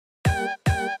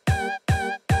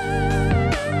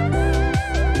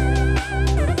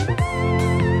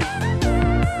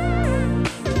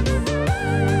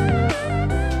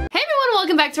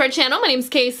back to our channel. My name's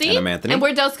Casey. And I'm Anthony. And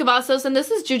we're Dos Cavazos, and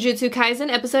this is Jujutsu Kaisen,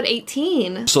 episode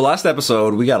 18. So last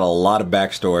episode, we got a lot of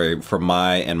backstory from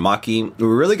Mai and Maki. We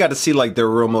really got to see like their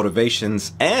real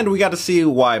motivations, and we got to see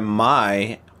why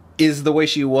Mai is the way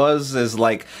she was, is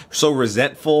like so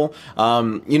resentful.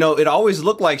 You know, it always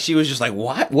looked like she was just like,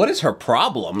 what is her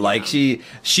problem? Like she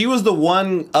was the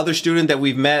one other student that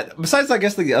we've met, besides I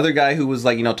guess the other guy who was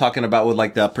like, you know, talking about with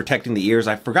like the protecting the ears.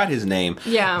 I forgot his name.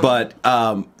 Yeah. But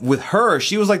with her,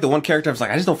 she was like the one character I was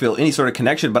like, I just don't feel any sort of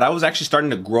connection, but I was actually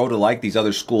starting to grow to like these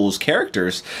other schools'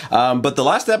 characters. But the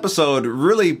last episode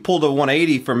really pulled a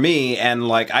 180 for me, and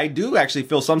like I do actually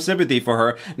feel some sympathy for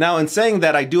her. Now, in saying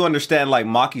that, I do understand like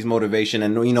Maki's motivation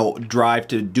and, you know, drive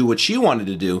to do what she wanted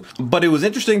to do, but it was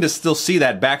interesting to still see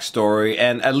that backstory,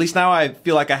 and at least now I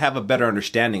feel like I have a better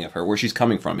understanding of her, where she's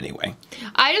coming from anyway.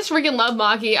 I just freaking love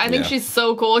Maki. I think she's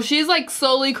so cool. She's like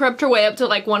slowly crept her way up to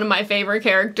like one of my favorite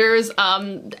characters. Just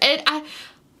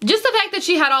the fact that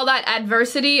she had all that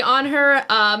adversity on her,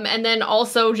 and then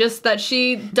also just that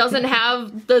she doesn't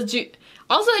have the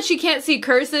also that she can't see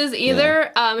curses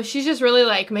either. Yeah. She's just really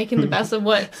like making the best of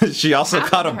what she also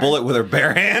caught a bullet with her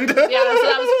bare hand. Yeah, so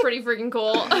that was pretty freaking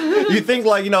cool. You think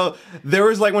like, you know, there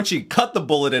was like when she cut the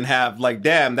bullet in half, like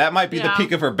damn, that might be the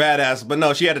peak of her badass, but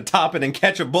no, she had to top it and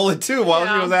catch a bullet too while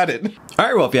she was at it.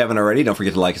 Alright, well, if you haven't already, don't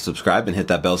forget to like and subscribe and hit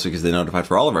that bell so you can stay notified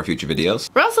for all of our future videos.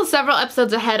 We're also several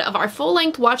episodes ahead of our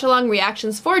full-length watch-along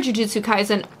reactions for Jujutsu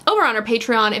Kaisen over on our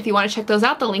Patreon. If you want to check those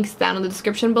out, the link's down in the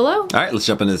description below. Alright, let's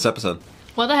jump into this episode.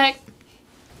 What the heck?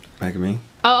 Back at me?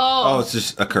 Oh. Oh, it's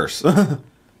just a curse. I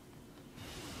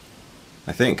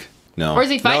think. No. Or is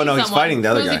he fighting someone? No, he's fighting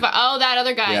the other guy. Oh, that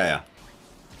other guy. Yeah.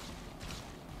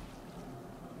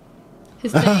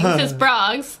 His things, his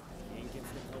frogs.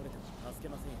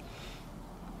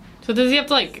 So does he have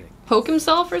to, like, poke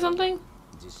himself or something?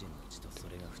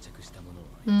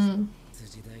 Hmm.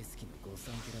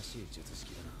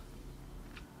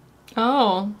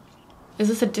 Oh. Is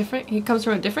this a different... He comes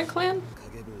from a different clan?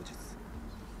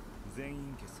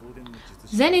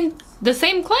 Zenin... The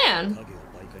same clan?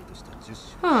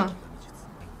 Huh.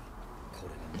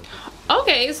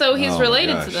 Okay, so he's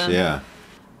related to them. Yeah.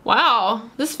 Wow.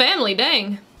 This family,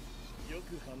 dang.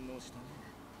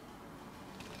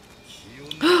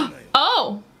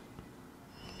 Oh!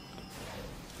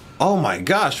 Oh my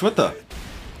gosh, what the...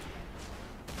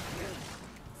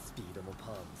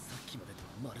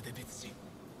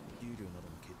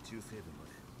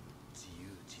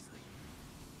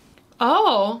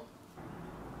 Oh.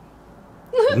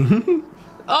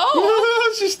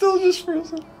 Oh. She's still just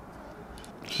frozen.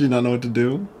 She not know what to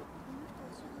do.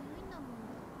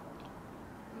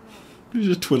 She's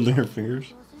just twiddling her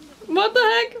fingers. What the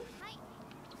heck?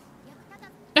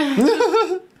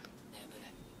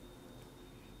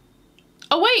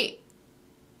 Oh wait.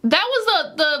 That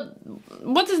was the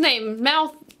what's his name?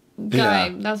 Mouth guy.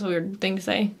 Yeah. That's a weird thing to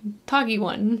say. Toggy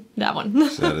one. That one.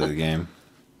 She's out of the game.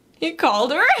 He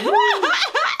called her?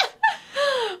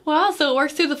 Wow, so it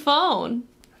works through the phone.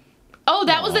 Oh,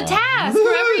 that was a task.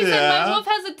 Whoever he said my wolf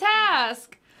has a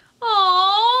task.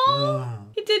 Aww.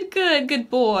 He did good.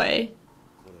 Good boy.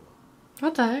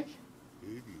 What the heck?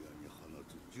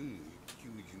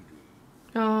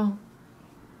 Oh.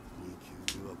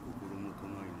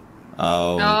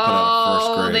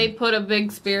 Oh, they put a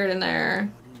big spirit in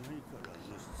there.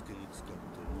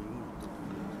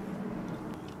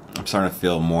 I'm starting to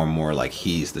feel more and more like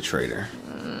he's the traitor.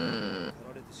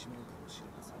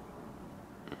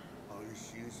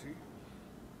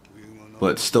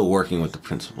 But still working with the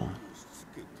principal.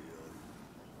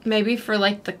 Maybe for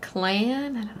like the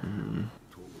clan? I don't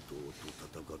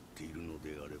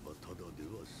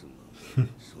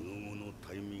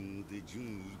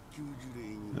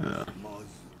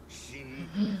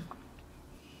know.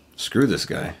 Screw this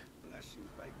guy.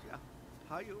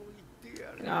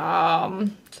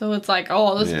 So it's like,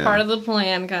 oh, this is part of the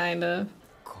plan, kind of.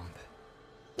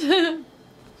 This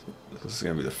is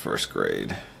gonna be the first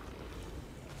grade.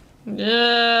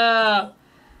 Yeah.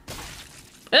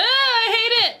 I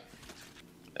hate it.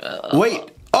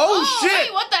 Wait. Oh shit!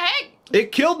 Wait, what the heck?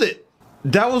 It killed it.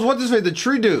 That was what's his name? The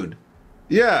tree dude.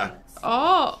 Yeah.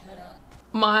 Oh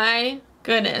my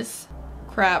goodness.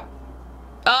 Crap.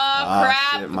 Oh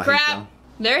crap. Crap.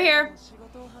 They're here.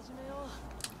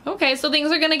 Okay, so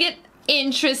things are gonna get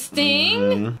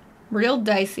interesting. Real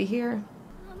dicey here.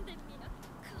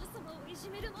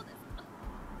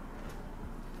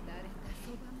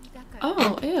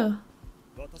 Oh, ew.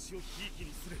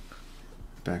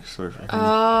 Backstory for him.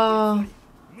 Oh.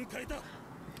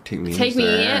 Take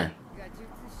me in.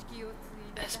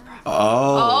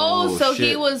 Oh, so shit.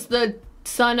 he was the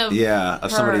son of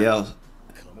of somebody else.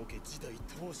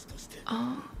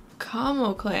 Oh,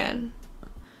 Kamo clan.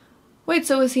 Wait,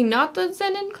 so is he not the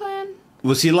Zenin clan?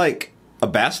 Was he like a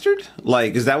bastard?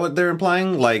 Like, is that what they're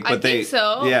implying? Like, but I think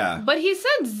so. Yeah. But he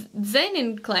said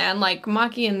Zenin clan, like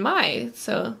Maki and Mai,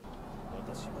 so.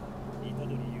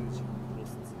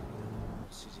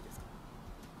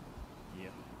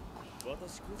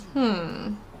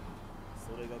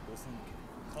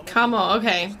 Kamo,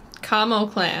 okay. Kamo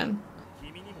clan.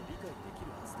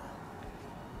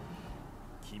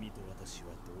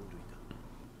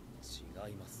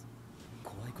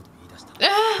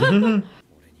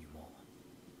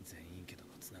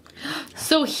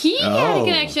 So he had a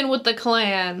connection with the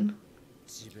clan.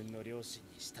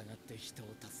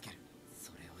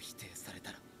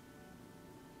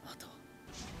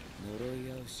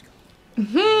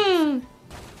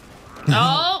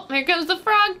 Oh, here comes the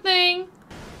frog thing.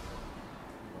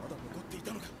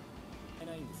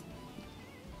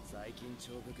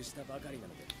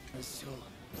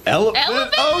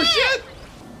 Elephant? Oh shit!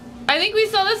 I think we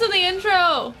saw this in the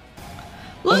intro.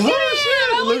 Look at it!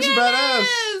 Shit, it looks badass.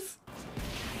 This.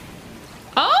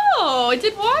 Oh, it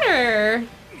did water.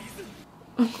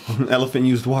 Elephant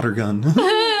used water gun.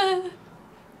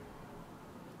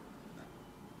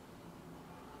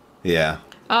 Yeah.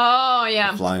 Oh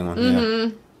yeah. The flying one. Yeah.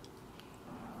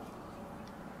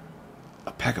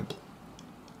 A pack of.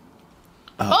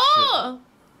 Oh!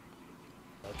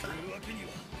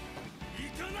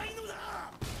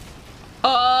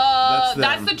 Oh,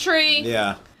 that's the tree.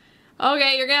 Yeah.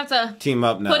 Okay, you're gonna have to team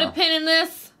up now. Put a pin in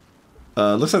this.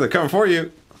 Looks like they're coming for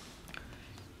you.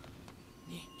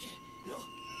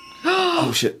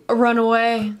 Oh shit. Run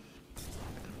away.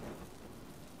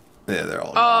 Yeah, they're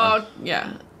all gone. Oh,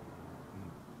 yeah.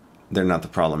 They're not the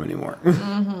problem anymore.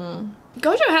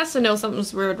 Gojo has to know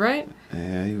something's weird, right?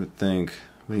 Yeah, you would think.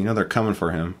 Well, you know they're coming for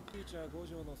him.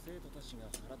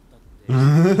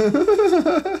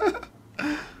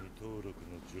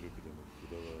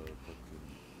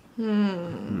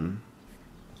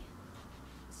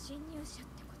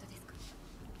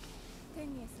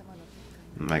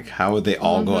 Like, how would they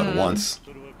all go at once?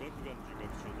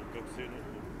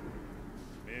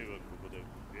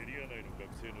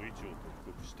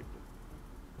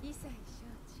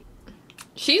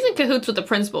 She's in cahoots with the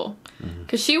principal.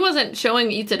 Because she wasn't showing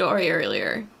Itadori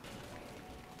earlier.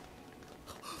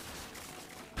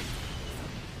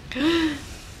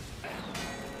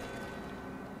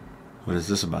 What is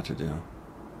this about to do?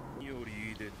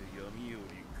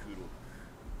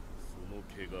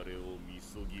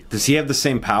 Does he have the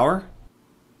same power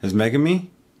as Megami?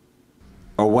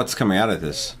 Or what's coming out of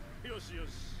this?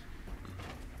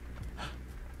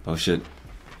 Oh shit.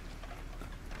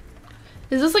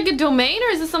 Is this like a domain or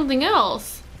is this something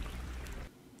else?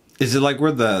 Is it like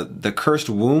where the cursed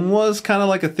womb was? Kind of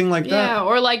like a thing like that? Yeah,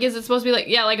 or like is it supposed to be like,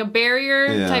 yeah, like a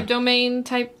barrier type domain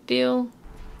type deal?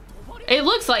 It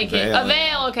looks like it. A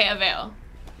veil, okay, a veil.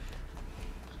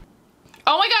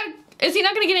 Oh my god, is he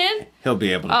not gonna get in? He'll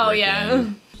be able to break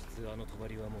in.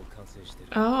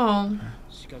 Oh.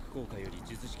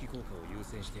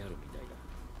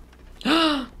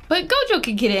 But Gojo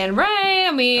could get in, right?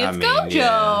 I mean, it's Gojo.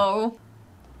 Yeah.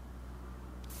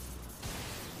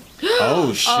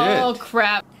 Oh shit. Oh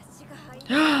crap.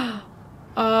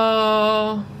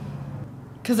 Oh.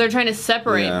 Because they're trying to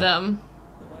separate them.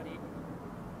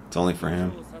 It's only for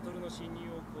him.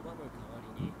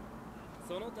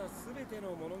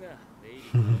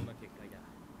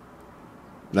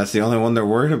 That's the only one they're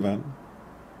worried about.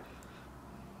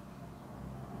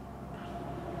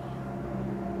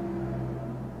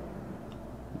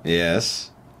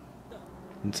 Yes.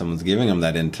 And someone's giving him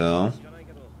that intel.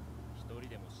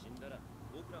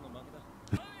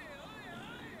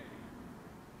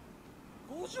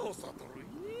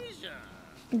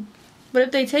 But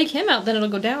if they take him out, then it'll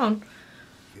go down.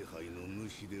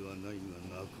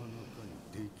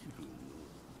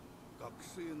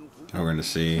 We're gonna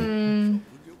see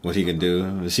what he can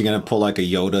do. Is he gonna pull like a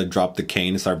Yoda, drop the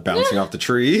cane, and start bouncing off the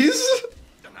trees?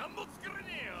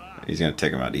 He's gonna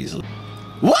take him out easily.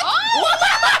 What? Oh!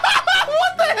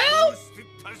 What the hell?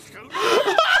 I did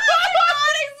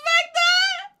not expect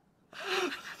that!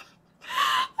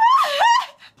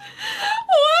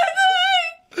 What the heck?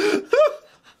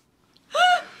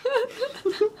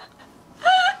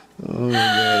 Oh my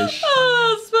gosh.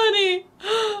 Oh, that's funny.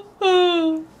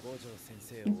 Oh.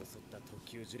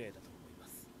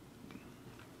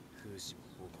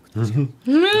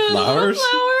 Flowers?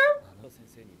 Flower?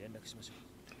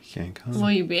 Can't come.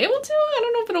 Will you be able to? I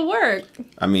don't know if it'll work.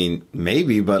 I mean,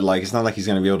 maybe, but like, it's not like he's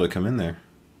gonna be able to come in there.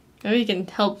 Maybe you can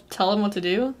help tell him what to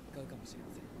do.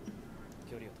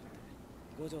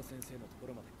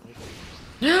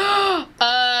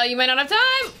 You might not have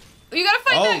time. You gotta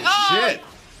fight that. Shit.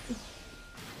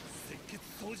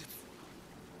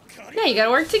 Yeah, you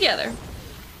gotta work together.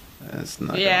 That's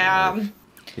not. Yeah.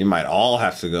 You might all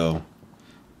have to go.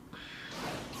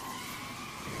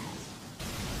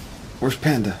 Where's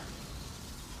Panda?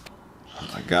 Oh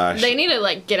my gosh. They need to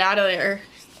like get out of there.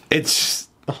 It's just,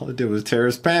 all it did was tear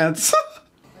his pants.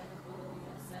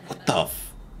 What the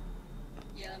f...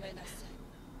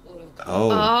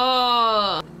 Oh.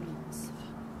 Oh.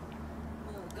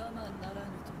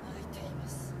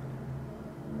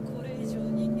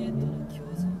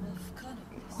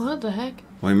 What the heck?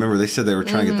 Well, remember they said they were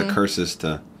trying to get the curses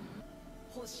to...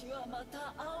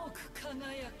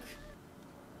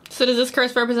 So does this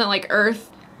curse represent like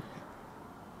Earth?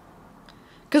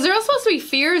 Because there are supposed to be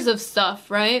fears of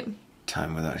stuff, right?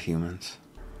 Time without humans.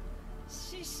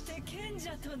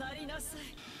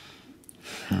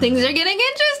 Things are getting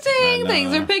interesting.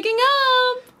 Things are picking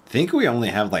up. I think we only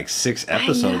have like 6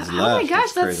 episodes left. Oh my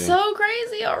gosh, that's crazy. so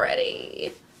crazy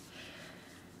already.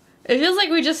 It feels like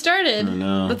we just started. I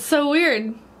know. That's so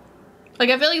weird. Like,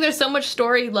 I feel like there's so much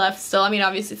story left still. I mean,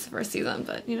 obviously it's the first season,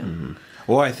 but, you know.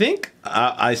 Well, I think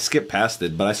I skipped past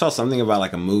it, but I saw something about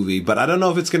like a movie, but I don't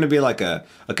know if it's going to be like a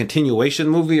continuation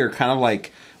movie or kind of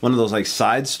like one of those like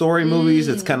side story movies.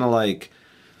 It's kind of like,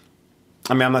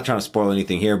 I mean, I'm not trying to spoil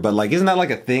anything here, but like, isn't that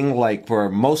like a thing like for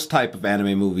most type of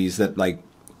anime movies that like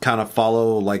kind of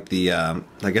follow like the,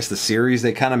 I guess the series,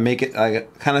 they kind of make it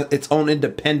like kind of its own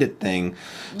independent thing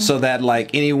so that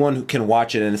like anyone who can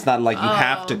watch it, and it's not like you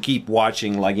have to keep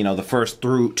watching like, you know, the first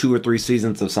through 2 or 3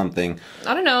 seasons of something.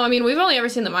 I don't know. I mean, we've only ever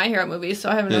seen the My Hero movies, so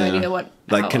I have no idea what...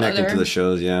 Like connected to the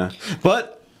shows, yeah.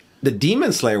 But the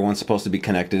Demon Slayer one's supposed to be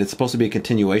connected. It's supposed to be a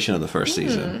continuation of the first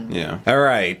season. Yeah. All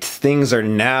right. Things are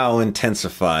now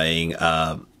intensifying.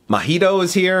 Mahito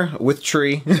is here with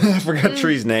Tree. I forgot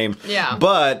Tree's name. Yeah.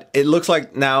 But it looks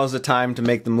like now is the time to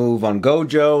make the move on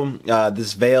Gojo.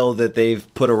 This veil that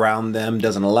they've put around them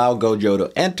doesn't allow Gojo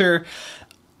to enter.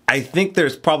 I think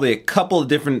there's probably a couple of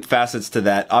different facets to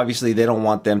that. Obviously, they don't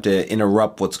want them to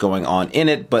interrupt what's going on in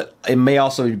it, but it may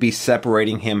also be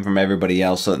separating him from everybody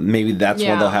else. So maybe that's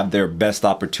when they'll have their best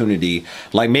opportunity.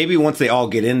 Like maybe once they all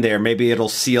get in there, maybe it'll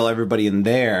seal everybody in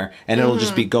there, and it'll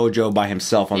just be Gojo by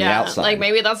himself on the outside. Like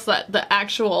maybe that's the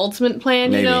actual ultimate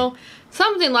plan, you know?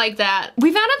 Something like that.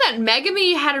 We found out that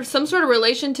Megami had some sort of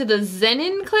relation to the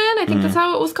Zenin clan. I think that's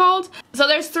how it was called. So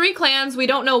there's 3 clans. We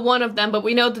don't know one of them, but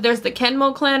we know that there's the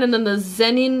Kenmo clan and then the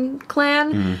Zenin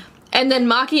clan. And then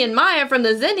Maki and Maya from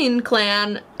the Zenin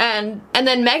clan. And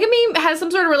then Megami has some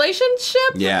sort of relationship?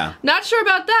 Yeah. Not sure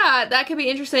about that. That could be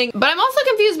interesting. But I'm also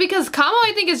confused because Kamo,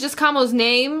 I think, is just Kamo's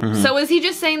name. So is he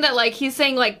just saying that, like, he's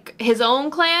saying, like, his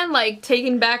own clan? Like,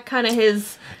 taking back kind of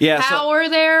his... power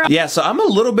there. Yeah, so I'm a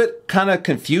little bit kind of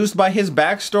confused by his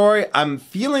backstory. I'm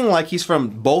feeling like he's from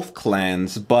both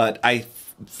clans, but I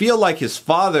feel like his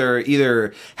father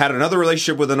either had another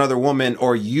relationship with another woman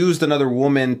or used another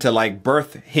woman to like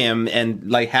birth him and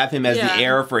like have him as the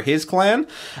heir for his clan.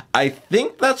 I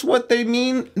think that's what they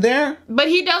mean there. But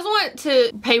he does want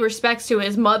to pay respects to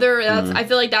his mother. That's I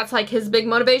feel like that's like his big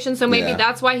motivation. So maybe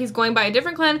that's why he's going by a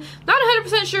different clan. Not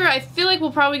 100% sure. I feel like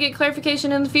we'll probably get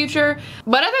clarification in the future.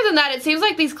 But other than that, it seems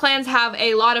like these clans have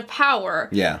a lot of power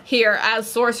here as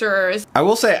sorcerers. I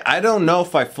will say, I don't know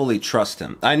if I fully trust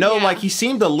him. I know like he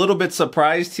seemed a little bit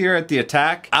surprised here at the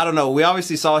attack. I don't know. We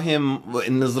obviously saw him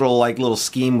in this little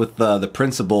scheme with the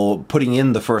principal putting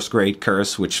in the first grade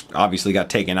curse, which obviously got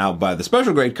taken out by the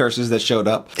special grade curses that showed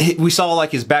up. We saw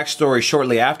like his backstory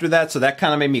shortly after that, so that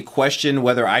kind of made me question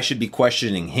whether I should be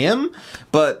questioning him.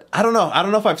 But I don't know. I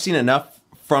don't know if I've seen enough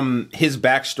from his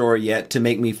backstory yet to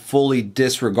make me fully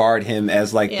disregard him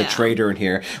as like the traitor in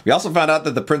here. We also found out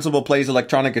that the principal plays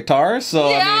electronic guitar, so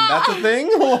I mean that's a thing.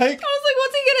 Like, I was like,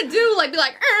 what's he gonna do? Like be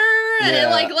like, and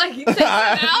then like take him out?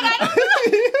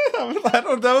 I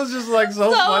don't. That was just like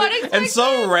so funny unexpected. And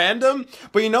so random.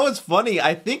 But you know what's funny?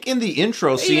 I think in the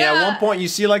intro scene at one point you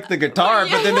see like the guitar,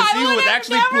 but then to see who was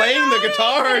actually playing the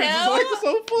guitar, it's just like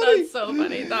so funny. That's so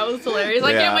funny. That was hilarious.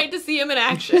 I can't wait to see him in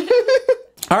action.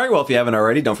 Alright, well, if you haven't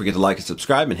already, don't forget to like and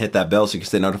subscribe and hit that bell so you can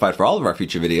stay notified for all of our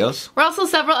future videos. We're also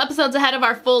several episodes ahead of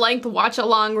our full-length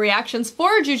watch-along reactions for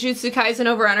Jujutsu Kaisen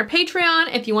over on our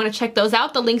Patreon. If you want to check those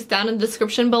out, the link's down in the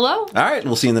description below. Alright,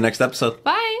 we'll see you in the next episode.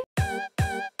 Bye!